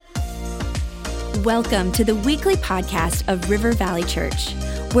Welcome to the weekly podcast of River Valley Church.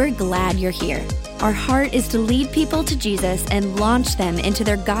 We're glad you're here. Our heart is to lead people to Jesus and launch them into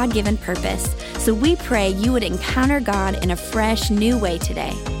their God-given purpose. So we pray you would encounter God in a fresh, new way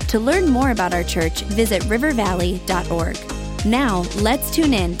today. To learn more about our church, visit rivervalley.org. Now, let's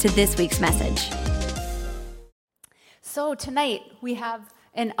tune in to this week's message. So tonight we have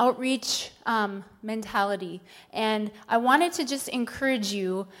an outreach mentality, and I wanted to just encourage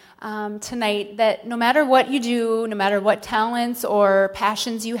you tonight that no matter what you do, no matter what talents or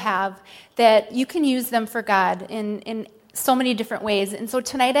passions you have, that you can use them for God in so many different ways. And so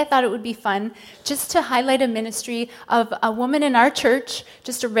tonight I thought it would be fun just to highlight a ministry of a woman in our church,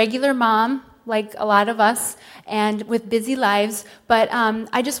 just a regular mom, like a lot of us, and with busy lives. But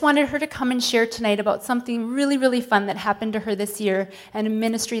I just wanted her to come and share tonight about something really, really fun that happened to her this year and a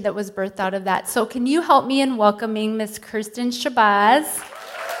ministry that was birthed out of that. So can you help me in welcoming Miss Kirsten Shabazz?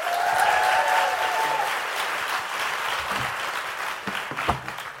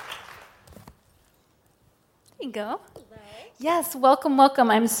 There you go. Hello. Yes, welcome, welcome.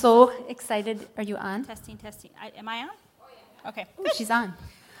 I'm so excited. Are you on? Testing. Am I on? Oh, yeah. Okay. Ooh, she's on.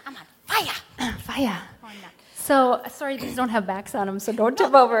 I'm on fire. Fire. Oh, I'm not. So, sorry, these don't have backs on them, so don't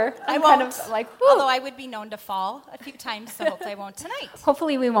tip over. I I'm won't. kind of like, Although I would be known to fall a few times, so hopefully I won't tonight.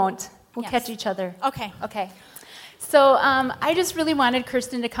 Hopefully we won't. We'll Yes. catch each other. Okay. Okay. So I just really wanted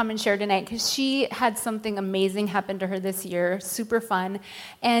Kirsten to come and share tonight because she had something amazing happen to her this year, super fun.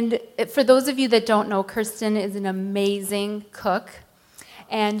 And for those of you that don't know, Kirsten is an amazing cook.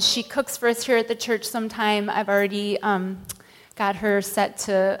 And she cooks for us here at the church sometime. I've already got her set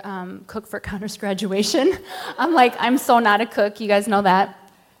to cook for Connor's graduation. I'm so not a cook. You guys know that.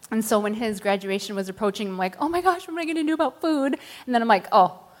 And so when his graduation was approaching, I'm like, oh my gosh, what am I going to do about food? And then I'm like,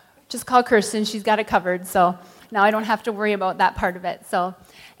 oh, just call Kirsten. She's got it covered. So now I don't have to worry about that part of it. So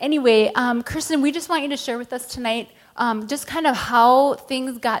anyway, Kirsten, we just want you to share with us tonight just kind of how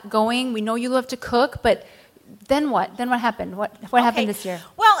things got going. We know you love to cook, but then what? Then what happened? What happened this year?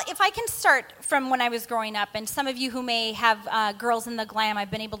 Well, if I can start from when I was growing up, and some of you who may have Girls in the Glam,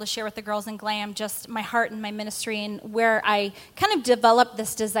 I've been able to share with the Girls in Glam just my heart and my ministry and where I kind of developed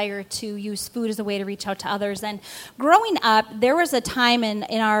this desire to use food as a way to reach out to others. And growing up, there was a time in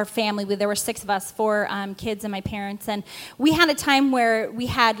our family where there were 6 of us, 4 kids and my parents, and we had a time where we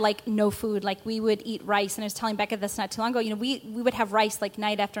had like no food. Like we would eat rice, and I was telling Becca this not too long ago. We would have rice like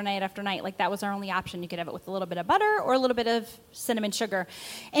night after night after night. Like that was our only option. You could have it with a little bit of butter or a little bit of cinnamon sugar.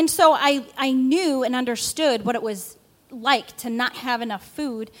 And so I knew and understood what it was like to not have enough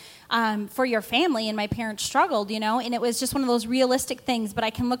food for your family, and my parents struggled, and it was just one of those realistic things. But I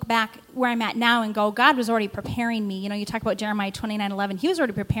can look back where I'm at now and go, God was already preparing me. You talk about Jeremiah 29:11. He was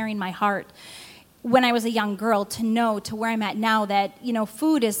already preparing my heart when I was a young girl to know to where I'm at now that,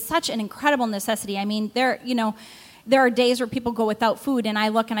 food is such an incredible necessity. I mean, there are days where people go without food, and I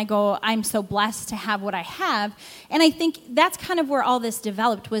look and I go, I'm so blessed to have what I have. And I think that's kind of where all this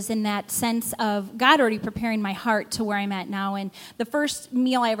developed, was in that sense of God already preparing my heart to where I'm at now. And the first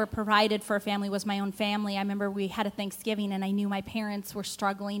meal I ever provided for a family was my own family. I remember we had a Thanksgiving, and I knew my parents were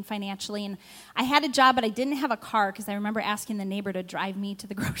struggling financially. And I had a job, but I didn't have a car because I remember asking the neighbor to drive me to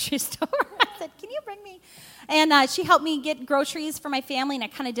the grocery store. I said, can you bring me? And she helped me get groceries for my family, and I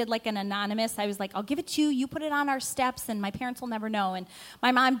kind of did like an anonymous. I was like, I'll give it to you. You put it on our steps, and my parents will never know. And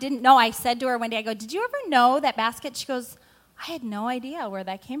my mom didn't know. I said to her one day, I go, did you ever know that basket? She goes, I had no idea where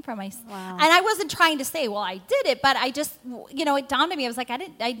that came from. Wow. And I wasn't trying to say, well, I did it, but I just, it dawned on me. I was like,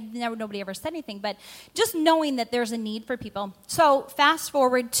 nobody ever said anything, but just knowing that there's a need for people. So fast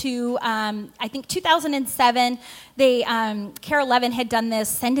forward to, I think 2007, Cara Levin had done this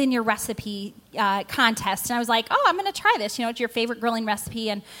send in your recipe contest, and I was like, oh, I'm going to try this. It's your favorite grilling recipe,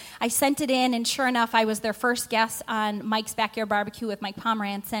 and I sent it in, and sure enough, I was their first guest on Mike's Backyard Barbecue with Mike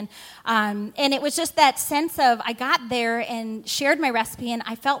Pomerantz, and it was just that sense of I got there and shared my recipe, and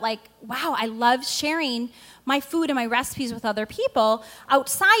I felt like, wow, I love sharing my food and my recipes with other people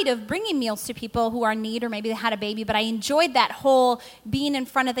outside of bringing meals to people who are in need or maybe they had a baby, but I enjoyed that whole being in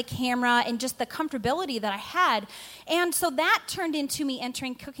front of the camera and just the comfortability that I had. And so that turned into me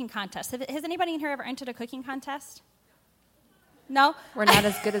entering cooking contests. Has anybody in here ever entered a cooking contest? No? We're not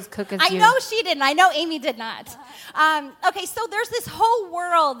as good as cook as you. I know she didn't. I know Amy did not. Okay, so there's this whole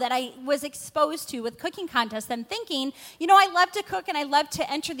world that I was exposed to with cooking contests and thinking, I love to cook and I love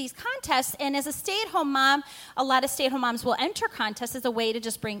to enter these contests. And as a stay-at-home mom, a lot of stay-at-home moms will enter contests as a way to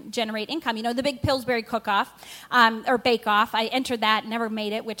just generate income. The big Pillsbury cook-off or bake-off. I entered that, never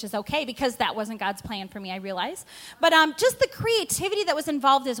made it, which is okay because that wasn't God's plan for me, I realize. But just the creativity that was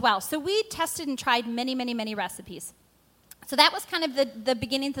involved as well. So we tested and tried many, many, many recipes. So that was kind of the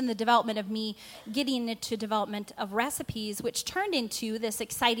beginnings and the development of me getting into development of recipes, which turned into this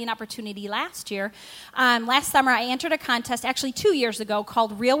exciting opportunity last year. Last summer, I entered a contest, actually 2 years ago,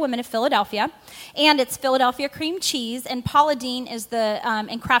 called Real Women of Philadelphia, and it's Philadelphia cream cheese, and Paula Dean is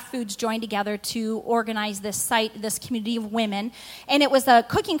and Kraft Foods joined together to organize this site, this community of women, and it was a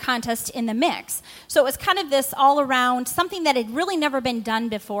cooking contest in the mix. So it was kind of this all-around, something that had really never been done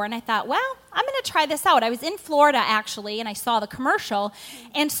before, and I thought, well, I'm going to try this out. I was in Florida, actually, and I saw the commercial.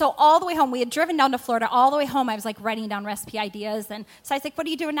 And so all the way home, we had driven down to Florida. All the way home, I was, like, writing down recipe ideas. And so I was like, what are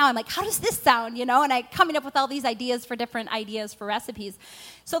you doing now? I'm like, how does this sound, And I coming up with all these ideas for different ideas for recipes.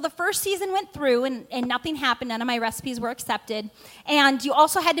 So the first season went through, and nothing happened. None of my recipes were accepted. And you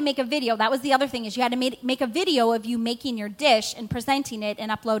also had to make a video. That was the other thing, is you had to make a video of you making your dish and presenting it and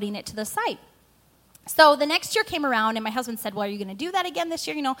uploading it to the site. So the next year came around, and my husband said, well, are you going to do that again this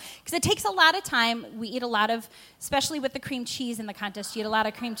year? Because it takes a lot of time. We eat a lot of, especially with the cream cheese in the contest, you eat a lot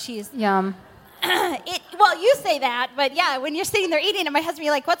of cream cheese. Yum. Well, you say that, but yeah, when you're sitting there eating, and my husband,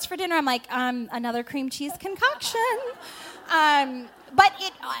 you're like, what's for dinner? I'm like, another cream cheese concoction. But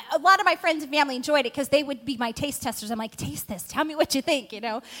a lot of my friends and family enjoyed it because they would be my taste testers. I'm like, taste this. Tell me what you think,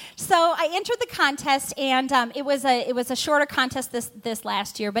 So I entered the contest, and it was a shorter contest this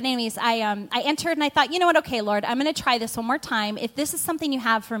last year. But anyways, I entered, and I thought, you know what? Okay, Lord, I'm going to try this one more time. If this is something you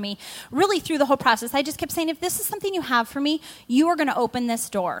have for me, really through the whole process, I just kept saying, if this is something you have for me, you are going to open this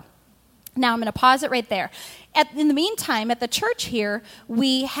door. Now I'm going to pause it right there. In the meantime, at the church here,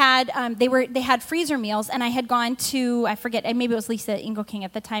 we had they had freezer meals, and I had gone to, I forget, maybe it was Lisa Ingelking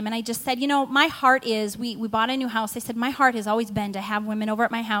at the time, and I just said, my heart is, we bought a new house. I said, my heart has always been to have women over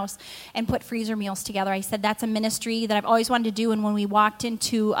at my house and put freezer meals together. I said, that's a ministry that I've always wanted to do, and when we walked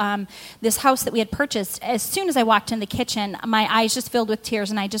into this house that we had purchased, as soon as I walked in the kitchen, my eyes just filled with tears,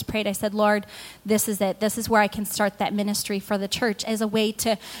 and I just prayed. I said, Lord, this is it. This is where I can start that ministry for the church as a way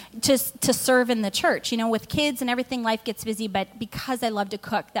to serve in the church. With kids and everything, life gets busy, but because I love to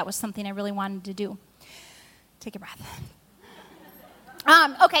cook, that was something I really wanted to do. Take a breath.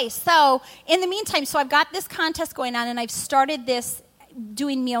 Okay, so in the meantime, I've got this contest going on, and I've started this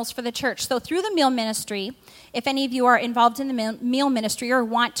doing meals for the church. So through the meal ministry, if any of you are involved in the meal ministry or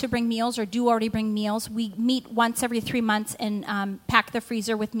want to bring meals or do already bring meals, we meet once every 3 months and pack the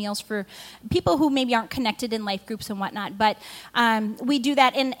freezer with meals for people who maybe aren't connected in life groups and whatnot. But we do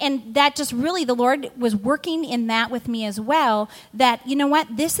that, and that just really, the Lord was working in that with me as well, that,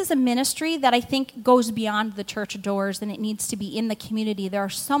 this is a ministry that I think goes beyond the church doors, and it needs to be in the community. There are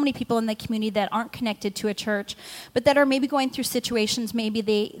so many people in the community that aren't connected to a church, but that are maybe going through situations. Maybe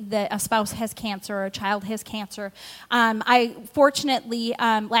a spouse has cancer or a child has cancer. I fortunately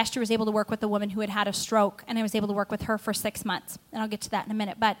last year was able to work with a woman who had a stroke, and I was able to work with her for 6 months. And I'll get to that in a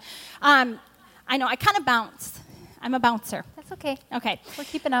minute. But I know I kind of bounce. I'm a bouncer. That's okay. Okay. We're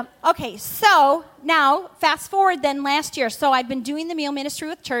keeping up. Okay, so now fast forward then last year. So I've been doing the meal ministry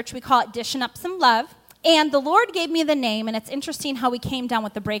with church. We call it Dishing Up Some Love. And the Lord gave me the name, and it's interesting how we came down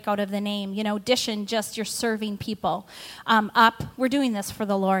with the breakout of the name. Dishing, just you're serving people. Up, we're doing this for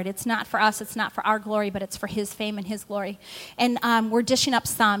the Lord. It's not for us, it's not for our glory, but it's for His fame and His glory. And we're dishing up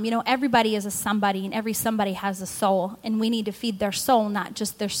some. Everybody is a somebody, and every somebody has a soul, and we need to feed their soul, not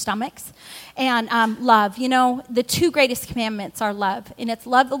just their stomachs. And love, the 2 greatest commandments are love, and it's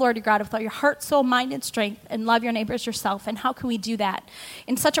love the Lord your God with all your heart, soul, mind, and strength, and love your neighbor as yourself. And how can we do that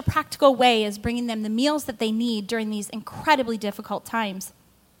in such a practical way as bringing them the meals that they need during these incredibly difficult times?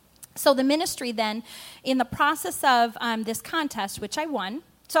 So the ministry then, in the process of this contest, which I won.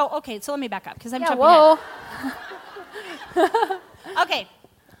 So let me back up because I'm jumping ahead. Okay,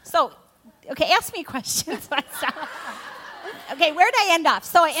 ask me questions. Okay, where did I end off?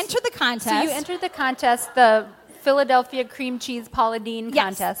 So I entered the contest. So you entered the contest, the Philadelphia cream cheese Paula Dean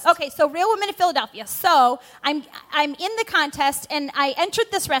contest. Okay, so Real Women of Philadelphia. So I'm in the contest, and I entered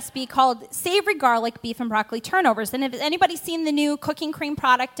this recipe called Savory Garlic Beef and Broccoli Turnovers. And has anybody seen the new cooking cream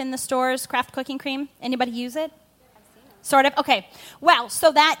product in the stores, Kraft Cooking Cream? Anybody use it? Sort of? Okay. Well,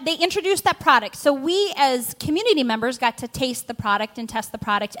 so that they introduced that product. So we as community members got to taste the product and test the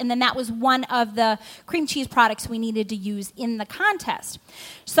product, and then that was one of the cream cheese products we needed to use in the contest.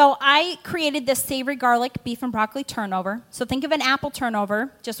 So I created this savory garlic beef and broccoli turnover. So think of an apple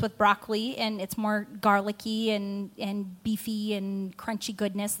turnover just with broccoli, and it's more garlicky and beefy and crunchy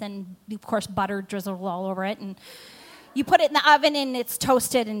goodness, and of course butter drizzled all over it. And you put it in the oven and it's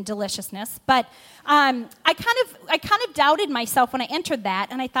toasted and deliciousness. But I kind of doubted myself when I entered that,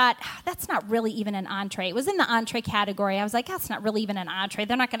 and I thought, that's not really even an entree. It was in the entree category. I was like, that's not really even an entree.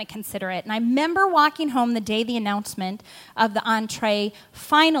 They're not going to consider it. And I remember walking home the day the announcement of the entree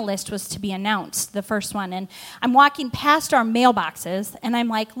finalist was to be announced, the first one. And I'm walking past our mailboxes, and I'm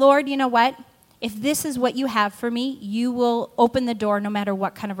like, Lord, you know what? If this is what you have for me, you will open the door no matter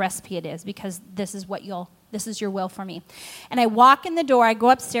what kind of recipe it is, because this is your will for me. And I walk in the door, I go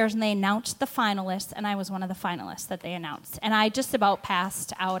upstairs, and they announced the finalists, and I was one of the finalists that they announced. And I just about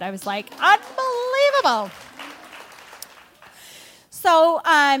passed out. I was like, unbelievable. So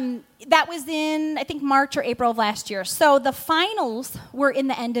that was in, I think, March or April of last year. So the finals were in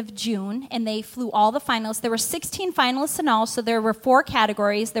the end of June, and they flew all the finalists. There were 16 finalists in all, so there were 4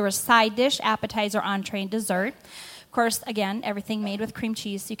 categories. There was side dish, appetizer, entree, and dessert. Of course, again, everything made with cream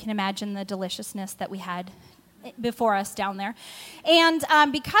cheese, so you can imagine the deliciousness that we had before us down there. And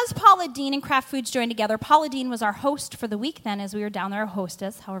because Paula Dean and Kraft Foods joined together, Paula Dean was our host for the week then as we were down there, a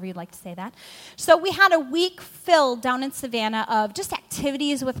hostess, however you'd like to say that. So we had a week filled down in Savannah of just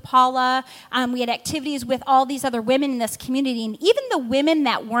activities with Paula. We had activities with all these other women in this community, and even the women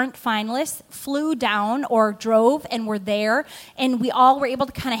that weren't finalists flew down or drove and were there, and we all were able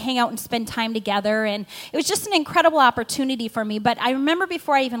to kind of hang out and spend time together, and it was just an incredible opportunity for me. But I remember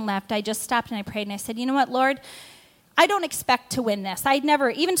before I even left, I just stopped and I prayed, and I said, you know what, Lord? I don't expect to win this.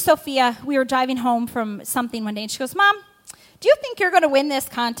 Even Sophia, we were driving home from something one day, and she goes, Mom, do you think you're going to win this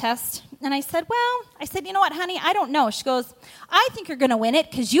contest? And I said, you know what, honey, I don't know. She goes, I think you're going to win it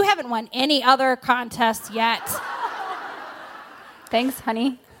because you haven't won any other contest yet. Thanks,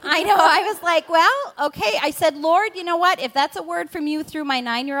 honey. I know. I was like, well, okay. I said, Lord, you know what? If that's a word from you through my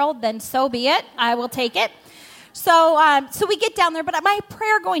 9-year-old, then so be it. I will take it. So we get down there, but my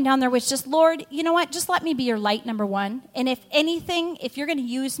prayer going down there was just, Lord, you know what? Just let me be your light, number one. And if anything, if you're going to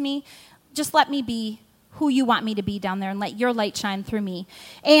use me, just let me be who you want me to be down there and let your light shine through me.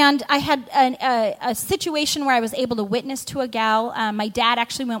 And I had a situation where I was able to witness to a gal. My dad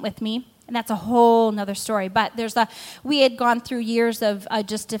actually went with me. And that's a whole nother story. But we had gone through years of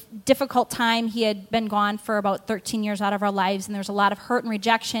just a difficult time. He had been gone for about 13 years out of our lives, and there was a lot of hurt and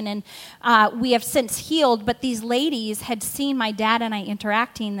rejection. And we have since healed, but these ladies had seen my dad and I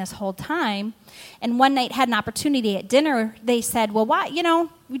interacting this whole time. And one night had an opportunity at dinner. They said, well, why,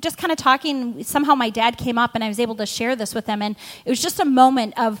 we just kind of talking. Somehow my dad came up, and I was able to share this with them. And it was just a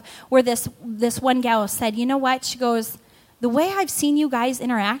moment of where this one gal said, you know what? She goes, the way I've seen you guys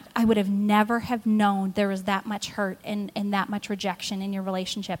interact, I would have never have known there was that much hurt and that much rejection in your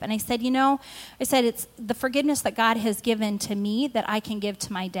relationship. And I said, it's the forgiveness that God has given to me that I can give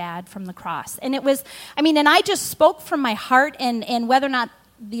to my dad from the cross. And it was, and I just spoke from my heart, and whether or not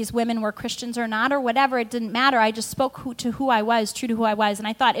these women were Christians or not or whatever, it didn't matter. I just spoke true to who I was. And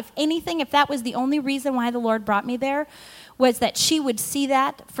I thought, if anything, if that was the only reason why the Lord brought me there, was that she would see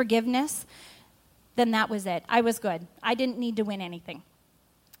that forgiveness, then that was it. I was good. I didn't need to win anything.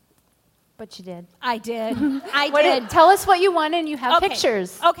 But you did. I did. I did. Tell us what you won, and you have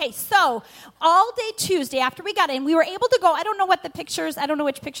pictures. Okay, so all day Tuesday after we got in, we were able to go. I don't know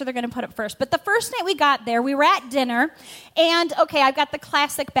which picture they're going to put up first. But the first night we got there, we were at dinner. And, okay, I've got the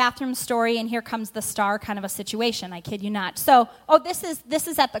classic bathroom story, and here comes the star kind of a situation. I kid you not. So, this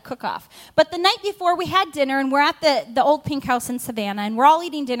is at the cook-off. But the night before, we had dinner, and we're at the old Pink House in Savannah, and we're all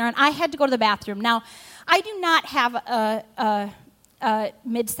eating dinner, and I had to go to the bathroom. Now, I do not have a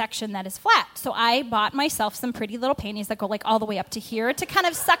midsection that is flat. So I bought myself some pretty little panties that go like all the way up to here to kind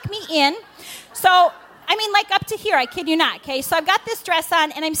of suck me in. So, like up to here, I kid you not, okay? So I've got this dress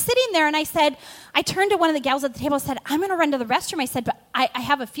on, and I'm sitting there, and I turned to one of the gals at the table and said, I'm going to run to the restroom. I said, but I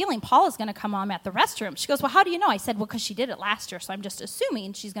have a feeling Paula's going to come while I'm at the restroom. She goes, well, how do you know? I said, well, because she did it last year, so I'm just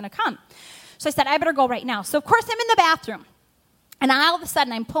assuming she's going to come. So I said, I better go right now. So, of course, I'm in the bathroom, and all of a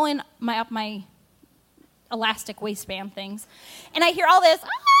sudden, I'm pulling up my elastic waistband things, and I hear all this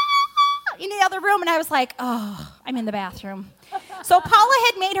in the other room, and I was like, I'm in the bathroom. So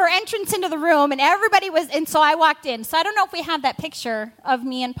Paula had made her entrance into the room, and everybody was, and so I walked in. So I don't know if we have that picture of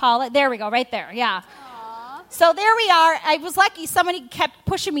me and Paula. There we go, right there, yeah. So there we are. I was lucky somebody kept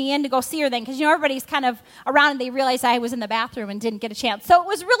pushing me in to go see her then, because everybody's kind of around, and they realized I was in the bathroom and didn't get a chance. So it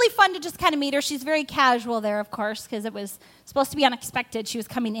was really fun to just kind of meet her. She's very casual there, of course, because it was supposed to be unexpected. She was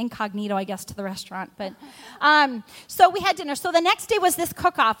coming incognito, I guess, to the restaurant. But so we had dinner. So the next day was this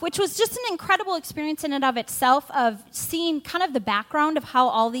cook-off, which was just an incredible experience in and of itself, of seeing kind of the background of how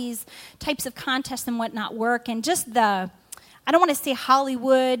all these types of contests and whatnot work, and just I don't want to say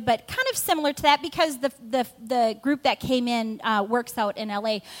Hollywood, but kind of similar to that, because the group that came in works out in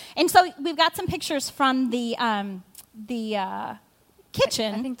LA. And so we've got some pictures from the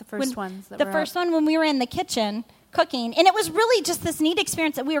kitchen. I think the first ones. The first one when we were in the kitchen cooking. And it was really just this neat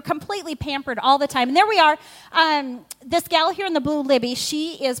experience that we were completely pampered all the time. And there we are. This gal here in the blue, Libby,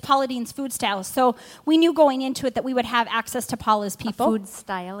 she is Paula Dean's food stylist. So we knew going into it that we would have access to Paula's people. A food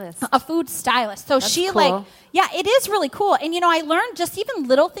stylist. A food stylist. So That's she cool. yeah, it is really cool. And, I learned just even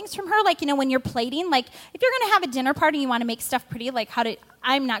little things from her. Like, when you're plating, like if you're going to have a dinner party and you want to make stuff pretty, like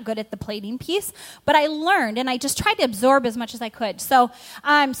I'm not good at the plating piece, but I learned and I just tried to absorb as much as I could. So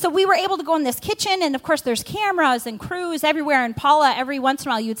we were able to go in this kitchen, and of course there's cameras and crews everywhere. And Paula, every once in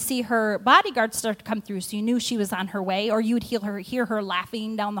a while, you'd see her bodyguards start to come through, so you knew she was on her way, or you'd hear her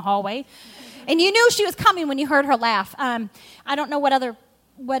laughing down the hallway, and you knew she was coming when you heard her laugh. I don't know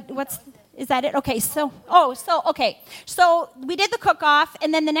what's. Is that it? Okay, so we did the cook-off,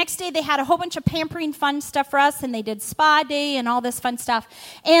 and then the next day they had a whole bunch of pampering fun stuff for us, and they did spa day and all this fun stuff.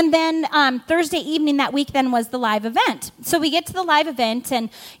 And then Thursday evening that week then was the live event. So we get to the live event, and,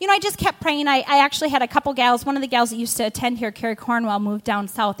 I just kept praying. I actually had a couple gals. One of the gals that used to attend here, Carrie Cornwell, moved down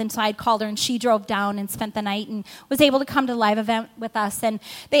south, and so I'd called her, and she drove down and spent the night and was able to come to the live event with us. And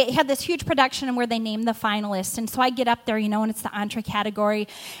they had this huge production where they named the finalists, and so I get up there, and it's the entree category.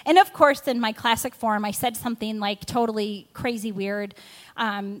 And, of course, in my classic form, I said something like totally crazy weird.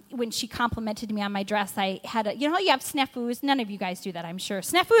 When she complimented me on my dress, I had you have snafus. None of you guys do that, I'm sure.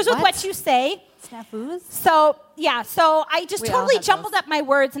 Snafus with what you say. Snafus? So I just totally jumbled up my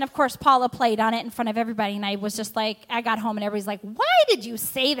words, and of course Paula played on it in front of everybody, and I was just like, I got home and everybody's like, why did you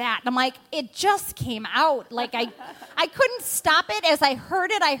say that? And I'm like, it just came out. Like I couldn't stop it. As I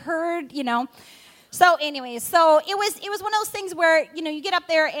heard it, So anyways, so it was one of those things where, you get up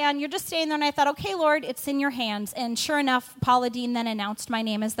there and you're just standing there, and I thought, okay, Lord, it's in your hands. And sure enough, Paula Dean then announced my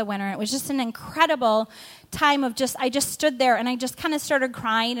name as the winner. It was just an incredible time of I just stood there and I just kind of started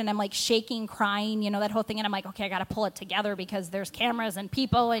crying, and I'm like shaking, crying, that whole thing. And I'm like, okay, I got to pull it together because there's cameras and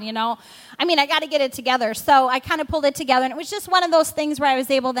people, and, I got to get it together. So I kind of pulled it together, and it was just one of those things where I was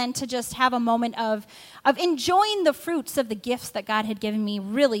able then to just have a moment of enjoying the fruits of the gifts that God had given me,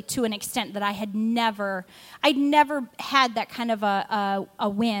 really to an extent that I'd never had that kind of a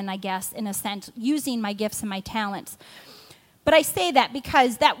win, I guess, in a sense, using my gifts and my talents. But I say that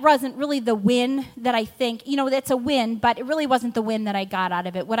because that wasn't really the win that I think, that's a win, but it really wasn't the win that I got out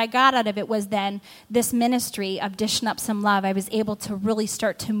of it. What I got out of it was then this ministry of Dishing Up Some Love. I was able to really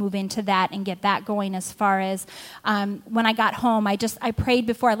start to move into that and get that going, as far as when I got home, I prayed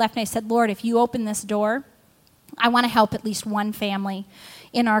before I left, and I said, Lord, if you open this door, I want to help at least one family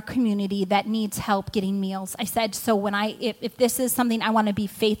in our community that needs help getting meals. I said, so if this is something, I want to be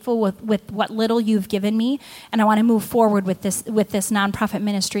faithful with what little you've given me, and I want to move forward with this nonprofit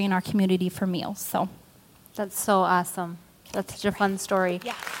ministry in our community for meals. So that's so awesome. That's such a fun story.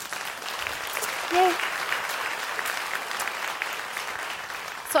 Yeah. Yay.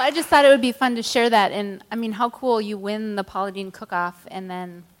 So I just thought it would be fun to share that. And how cool, you win the Paula Dean cook-off, and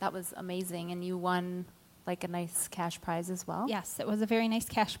then that was amazing, and you won like a nice cash prize as well. Yes, it was a very nice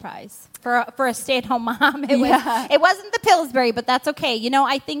cash prize for a stay-at-home mom. It wasn't the Pillsbury, but that's okay.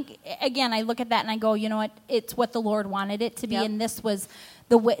 I think, again, I look at that and I go, you know what? It's what the Lord wanted it to be, and this was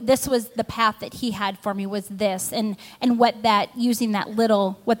the path that He had for me, was this, and what that, using that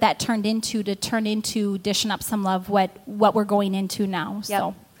little, what that turned into to turn into Dishing Up Some Love, what we're going into now. Yep.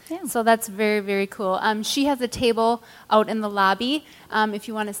 So. Yeah. So that's very, very cool. She has a table out in the lobby. If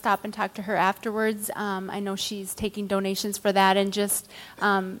you want to stop and talk to her afterwards, I know she's taking donations for that. And just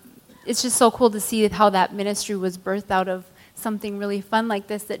it's just so cool to see how that ministry was birthed out of something really fun like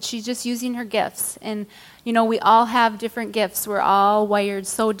this, that she's just using her gifts. And, we all have different gifts. We're all wired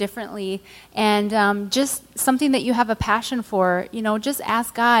so differently. And just something that you have a passion for, just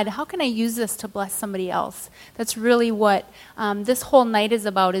ask God, how can I use this to bless somebody else? That's really what this whole night is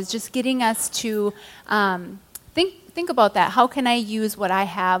about, is just getting us to think about that. How can I use what I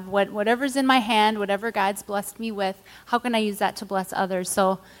have, whatever's in my hand, whatever God's blessed me with, how can I use that to bless others?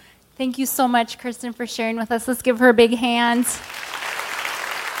 So thank you so much, Kirsten, for sharing with us. Let's give her a big hand.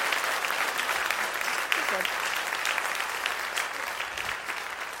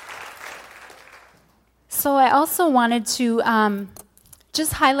 So I also wanted to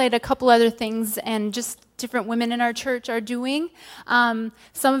just highlight a couple other things, and just different women in our church are doing. Some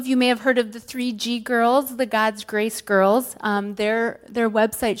of you may have heard of the 3G girls, the God's Grace girls. Their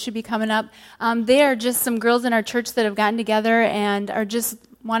website should be coming up. They are just some girls in our church that have gotten together and are just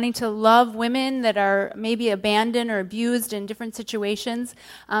wanting to love women that are maybe abandoned or abused in different situations.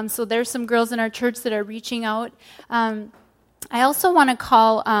 So there's some girls in our church that are reaching out. I also want to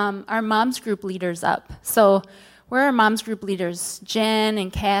call our moms group leaders up. So where are moms group leaders? Jen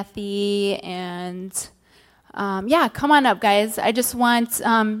and Kathy and come on up, guys. I just want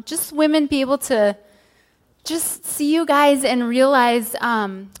just women be able to just see you guys and realize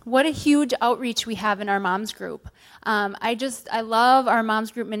what a huge outreach we have in our moms group. I love our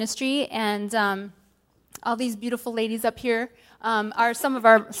moms group ministry, and all these beautiful ladies up here are some of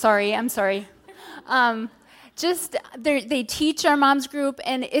our, I'm sorry. They teach our moms group,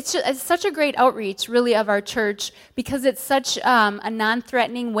 and it's such a great outreach, really, of our church, because it's such a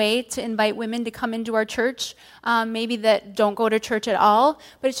non-threatening way to invite women to come into our church, maybe that don't go to church at all,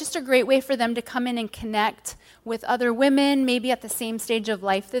 but it's just a great way for them to come in and connect with other women, maybe at the same stage of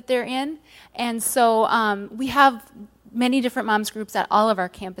life that they're in. And so we have many different moms groups at all of our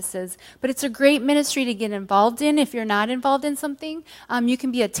campuses, but it's a great ministry to get involved in. If you're not involved in something, you can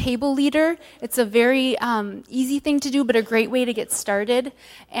be a table leader. It's a very easy thing to do, but a great way to get started.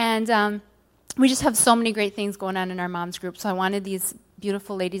 And we just have so many great things going on in our moms group, so I wanted these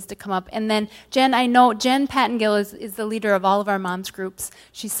beautiful ladies to come up. And then Jen Pattengill is the leader of all of our moms groups.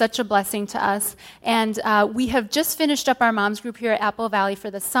 She's such a blessing to us. And we have just finished up our moms group here at Apple Valley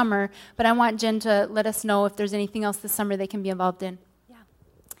for the summer, but I want Jen to let us know if there's anything else this summer they can be involved in.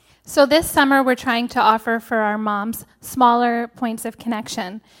 So this summer, we're trying to offer for our moms smaller points of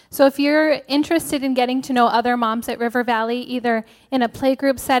connection. So if you're interested in getting to know other moms at River Valley, either in a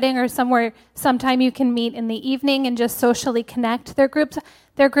playgroup setting or sometime you can meet in the evening and just socially connect. They're groups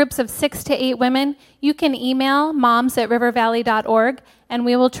of 6 to 8 women. You can email moms@rivervalley.org, and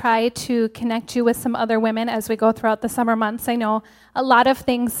we will try to connect you with some other women as we go throughout the summer months. I know a lot of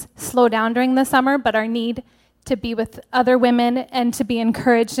things slow down during the summer, but our need to be with other women and to be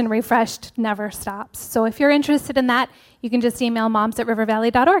encouraged and refreshed never stops. So if you're interested in that, you can just email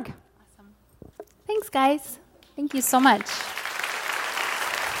moms@rivervalley.org. Awesome. Thanks, guys. Thank you so much.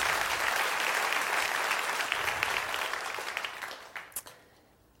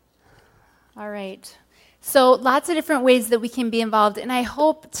 All right. So lots of different ways that we can be involved, and I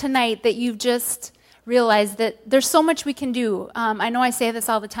hope tonight that you've just realize that there's so much we can do. I know I say this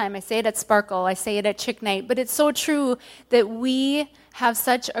all the time. I say it at Sparkle. I say it at Chick Night. But it's so true that we have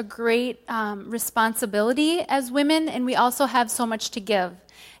such a great responsibility as women, and we also have so much to give.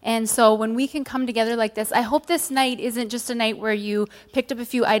 And so when we can come together like this, I hope this night isn't just a night where you picked up a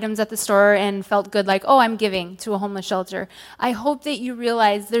few items at the store and felt good like, oh, I'm giving to a homeless shelter. I hope that you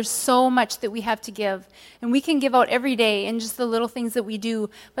realize there's so much that we have to give. And we can give out every day in just the little things that we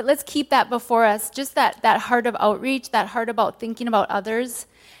do. But let's keep that before us, just that heart of outreach, that heart about thinking about others.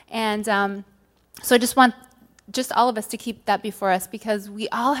 And so I just want just all of us to keep that before us, because we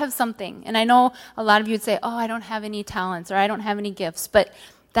all have something. And I know a lot of you would say, oh, I don't have any talents or I don't have any gifts. But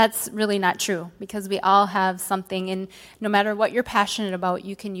that's really not true, because we all have something, and no matter what you're passionate about,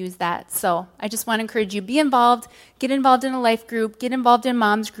 you can use that. So I just want to encourage you, be involved, get involved in a life group, get involved in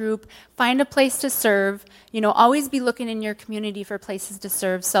mom's group, find a place to serve, always be looking in your community for places to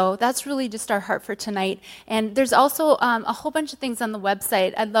serve. So that's really just our heart for tonight. And there's also a whole bunch of things on the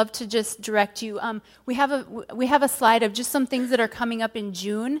website. I'd love to just direct you. We have a slide of just some things that are coming up in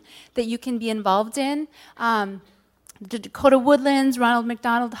June that you can be involved in. The Dakota Woodlands, Ronald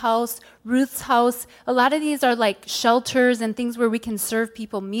McDonald House, Ruth's House. A lot of these are like shelters and things where we can serve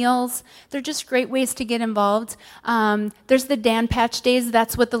people meals. They're just great ways to get involved. There's the Dan Patch Days.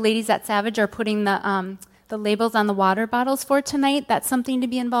 That's what the ladies at Savage are putting the labels on the water bottles for tonight. That's something to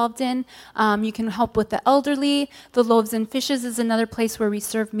be involved in. You can help with the elderly. The Loaves and Fishes is another place where we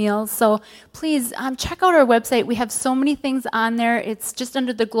serve meals. So please check out our website. We have so many things on there. It's just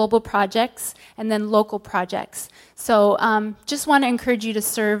under the global projects and then local projects. So just want to encourage you to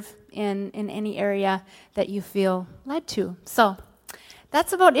serve in any area that you feel led to. So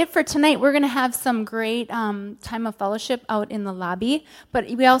that's about it for tonight. We're going to have some great time of fellowship out in the lobby. But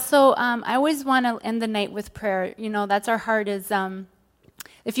we also, I always want to end the night with prayer. That's our heart is,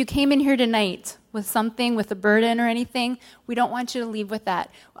 if you came in here tonight with something, with a burden or anything, we don't want you to leave with that.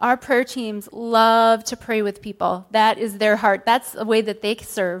 Our prayer teams love to pray with people. That is their heart. That's the way that they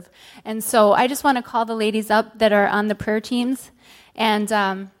serve. And so I just want to call the ladies up that are on the prayer teams. And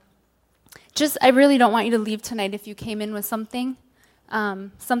I really don't want you to leave tonight if you came in with something.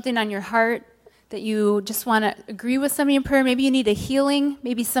 Something on your heart that you just want to agree with somebody in prayer. Maybe you need a healing.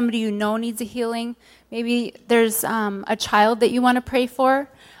 Maybe somebody you know needs a healing. Maybe there's a child that you want to pray for.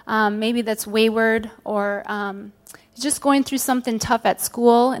 Maybe that's wayward, or just going through something tough at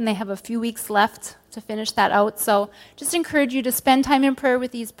school and they have a few weeks left to finish that out. So just encourage you to spend time in prayer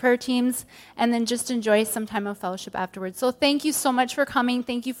with these prayer teams and then just enjoy some time of fellowship afterwards. So thank you so much for coming.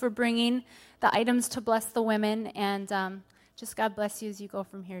 Thank you for bringing the items to bless the women, and just God bless you as you go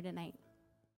from here tonight.